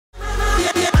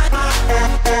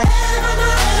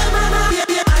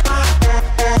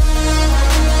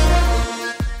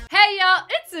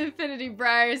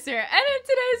InfinityBreyers here, and in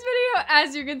today's video,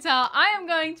 as you can tell, I am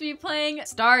going to be playing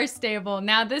Star Stable.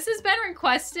 Now, this has been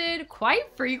requested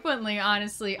quite frequently,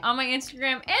 honestly, on my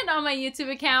Instagram and on my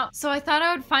YouTube account, so I thought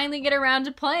I would finally get around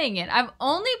to playing it. I've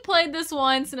only played this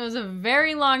once, and it was a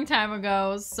very long time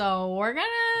ago, so we're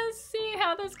gonna see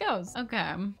how this goes.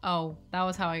 Okay. Oh, that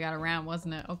was how I got around,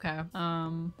 wasn't it? Okay.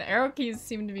 The arrow keys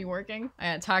seem to be working. I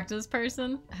gotta talk to this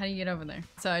person. How do you get over there?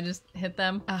 So I just hit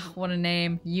them. Ah, what a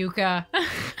name. Yuka.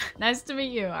 Nice to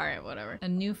meet you. All right, whatever. A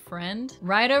new friend?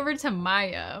 Right over to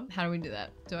Maya. How do we do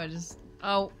that? Do I just...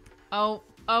 Oh.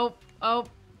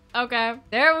 Okay.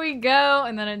 There we go.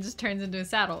 And then it just turns into a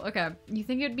saddle. Okay. You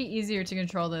think it'd be easier to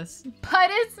control this, but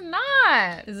it's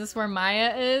not. Is this where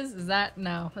Maya is? Is that?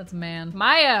 No, that's man.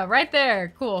 Maya, right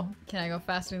there. Cool. Can I go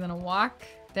faster than a walk?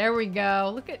 There we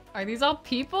go. Look at, are these all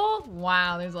people?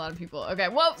 Wow, there's a lot of people. Okay,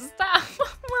 whoa, stop.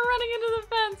 We're running into the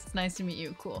fence. It's nice to meet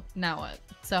you. Cool. Now what?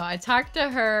 So I talked to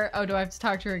her. Oh, do I have to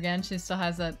talk to her again? She still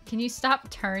has that. Can you stop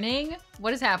turning?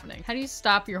 What is happening? How do you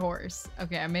stop your horse?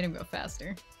 Okay, I made him go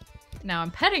faster. Now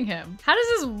I'm petting him. How does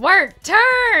this work?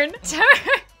 Turn! Turn!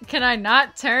 Can I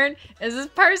not turn? Is this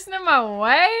person in my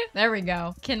way? There we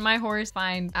go. Can my horse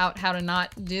find out how to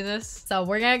not do this? So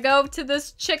we're gonna go to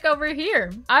this chick over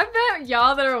here. I bet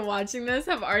y'all that are watching this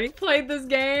have already played this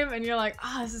game and you're like,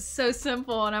 oh, this is so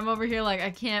simple. And I'm over here like,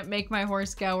 I can't make my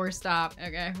horse go or stop.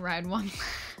 Okay, ride one.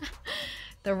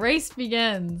 The race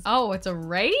begins. Oh, it's a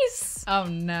race? Oh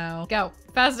no. Go,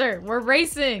 faster. We're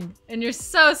racing and you're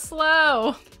so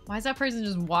slow. Why is that person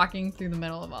just walking through the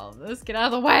middle of all of this? Get out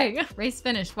of the way. Race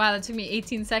finished. Wow, that took me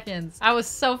 18 seconds. I was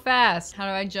so fast. How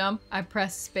do I jump? I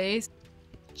press space.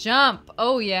 Jump.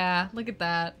 Oh yeah, look at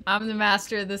that. I'm the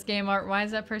master of this game art. Why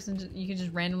is that person you can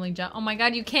just randomly jump? Oh my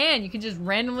god, you can just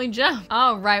randomly jump.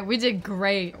 All right, we did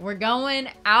great. We're going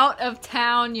out of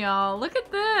town, y'all. Look at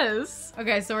this.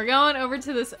 Okay, so we're going over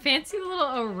to this fancy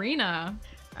little arena.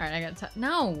 All right, I gotta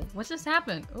no, what just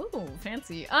happened? Ooh,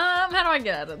 fancy. How do I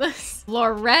get out of this?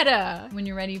 Loretta. When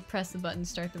you're ready, press the button,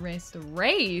 start the race. The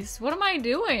race? What am I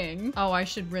doing? Oh, I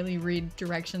should really read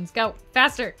directions. Go,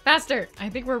 faster, faster. I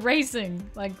think we're racing,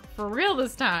 like for real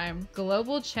this time.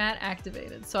 Global chat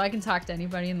activated, so I can talk to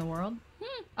anybody in the world.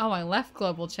 Oh, I left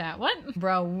global chat. What?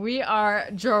 Bro, we are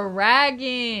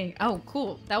dragging. Oh,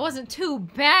 cool. That wasn't too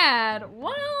bad.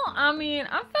 Well, I mean,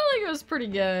 I felt like it was pretty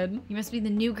good. You must be the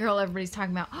new girl everybody's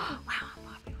talking about. Wow, I'm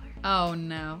popular. Oh,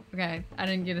 no. Okay, I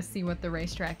didn't get to see what the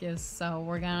racetrack is, so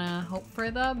we're gonna hope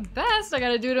for the best. I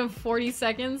gotta do it in 40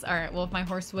 seconds. All right, well, if my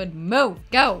horse would move.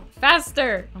 Go,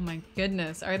 faster. Oh my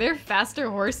goodness. Are there faster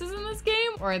horses in this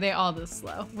game, or are they all this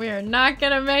slow? We are not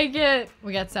gonna make it.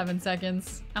 We got 7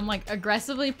 seconds. I'm like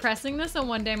aggressively pressing this and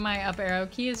one day my up arrow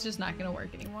key is just not gonna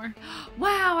work anymore.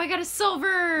 Wow, I got a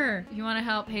silver! You wanna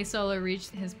help Hey Solo reach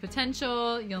his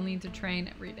potential, you'll need to train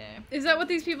every day. Is that what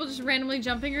these people just randomly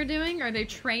jumping are doing? Are they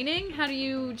training? How do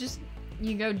you just,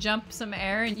 you go jump some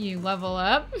air and you level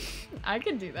up? I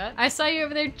could do that. I saw you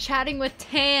over there chatting with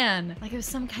Tan. Like it was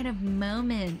some kind of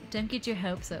moment. Don't get your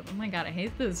hopes up. Oh my god, I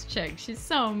hate this chick. She's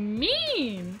so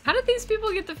mean. How did these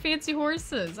people get the fancy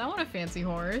horses? I want a fancy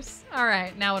horse. All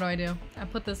right, now what do? I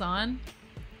put this on?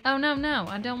 Oh, no,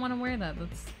 I don't want to wear that.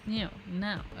 That's, you know,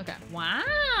 no. Okay.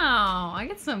 Wow, I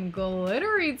get some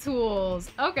glittery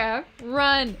tools. Okay,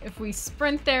 run. If we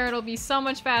sprint there, it'll be so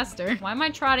much faster. Why am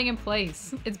I trotting in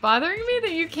place? It's bothering me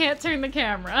that you can't turn the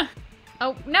camera.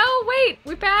 Oh, no, wait,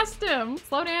 we passed him.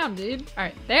 Slow down, dude. All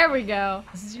right, there we go.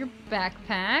 This is your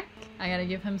backpack. I gotta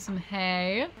give him some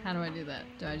hay. How do I do that?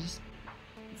 Do I just,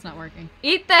 it's not working.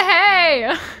 Eat the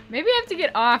hay. Maybe I have to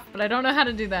get off, but I don't know how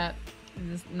to do that.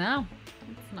 Is this, no.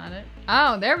 That's not it.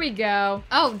 Oh, there we go.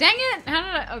 Oh, dang it. How did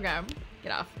I, okay,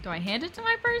 get off. Do I hand it to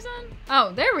my person?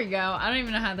 Oh, there we go. I don't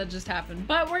even know how that just happened,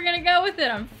 but we're gonna go with it.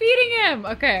 I'm feeding him.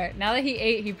 Okay, now that he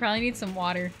ate, he probably needs some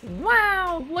water.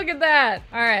 Wow, look at that.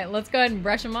 All right, let's go ahead and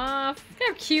brush him off. Look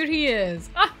how cute he is.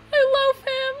 Oh, I love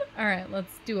him. All right,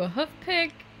 let's do a hoof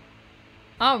pick.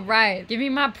 All right, give me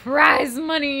my prize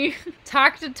money.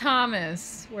 Talk to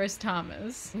Thomas. Where's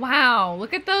Thomas? Wow,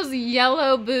 look at those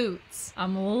yellow boots.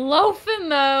 I'm loafing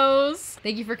those.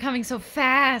 Thank you for coming so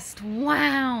fast.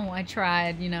 Wow, I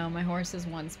tried. You know, my horse is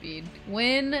 1 speed.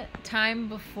 Win time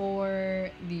before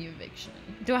the eviction.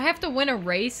 Do I have to win a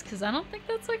race? Because I don't think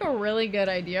that's like a really good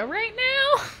idea right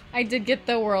now. I did get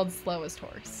the world's slowest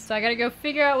horse. So I gotta go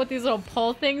figure out what these little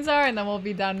pull things are and then we'll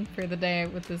be done for the day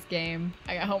with this game.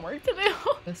 I got homework to do.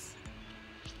 This.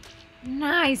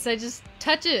 Nice, I just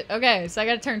touch it. Okay, so I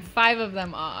gotta turn 5 of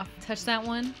them off. Touch that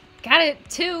one. Got it,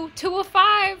 2 of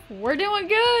 5. We're doing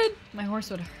good. My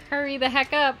horse would hurry the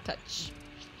heck up. Touch.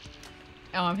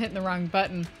 Oh, I'm hitting the wrong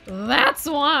button. That's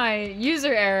why.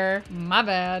 User error. My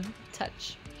bad.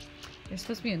 Touch. There's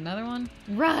supposed to be another one.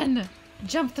 Run!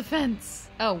 Jump the fence.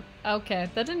 Oh, okay.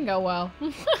 That didn't go well.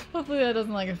 Hopefully that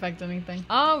doesn't like affect anything.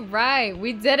 All right,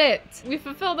 we did it. We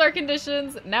fulfilled our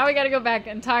conditions. Now we gotta go back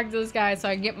and talk to this guy so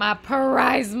I can get my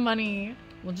prize money.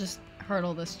 We'll just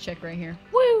hurdle this chick right here.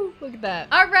 Woo! Look at that.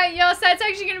 All right, y'all. So that's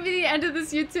actually gonna be the end of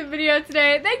this YouTube video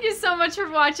today. Thank you so much for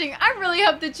watching. I really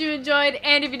hope that you enjoyed.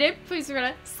 And if you did, please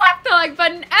remember to slap the like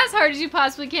button as hard as you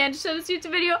possibly can to show this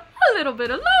YouTube video a little bit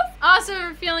of love. Also, if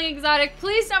you're feeling exotic,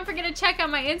 please don't forget to check out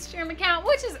my Instagram account,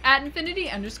 which is at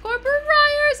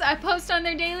InfinityBreyersCo. I post on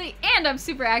there daily, and I'm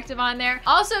super active on there.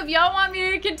 Also, if y'all want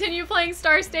me to continue playing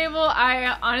Star Stable,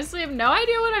 I honestly have no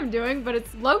idea what I'm doing, but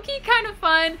it's low-key kind of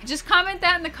fun. Just comment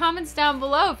that in the comments down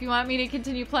below if you want me to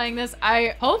continue playing this.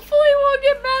 I hopefully will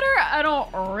get better. I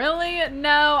don't really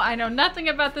know. I know nothing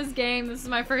about this game. This is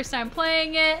my first time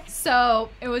playing it, so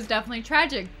it was definitely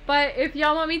tragic. But if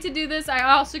y'all want me to do this, I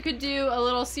also could do a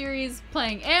little series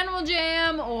playing Animal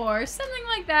Jam or something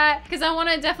like that, because I want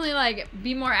to definitely like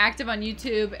be more active on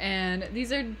YouTube, and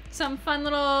these are some fun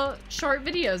little short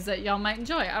videos that y'all might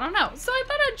enjoy. I don't know. So I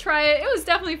thought I'd try it. It was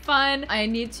definitely fun. I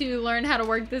need to learn how to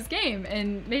work this game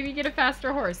and maybe get a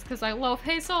faster horse, because I love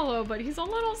Hey Solo, but he's a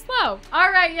little slow.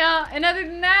 All right, y'all. And other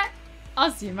than that,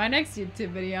 I'll see you in my next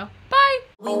YouTube video. Bye!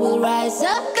 We will rise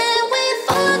up and we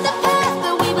follow the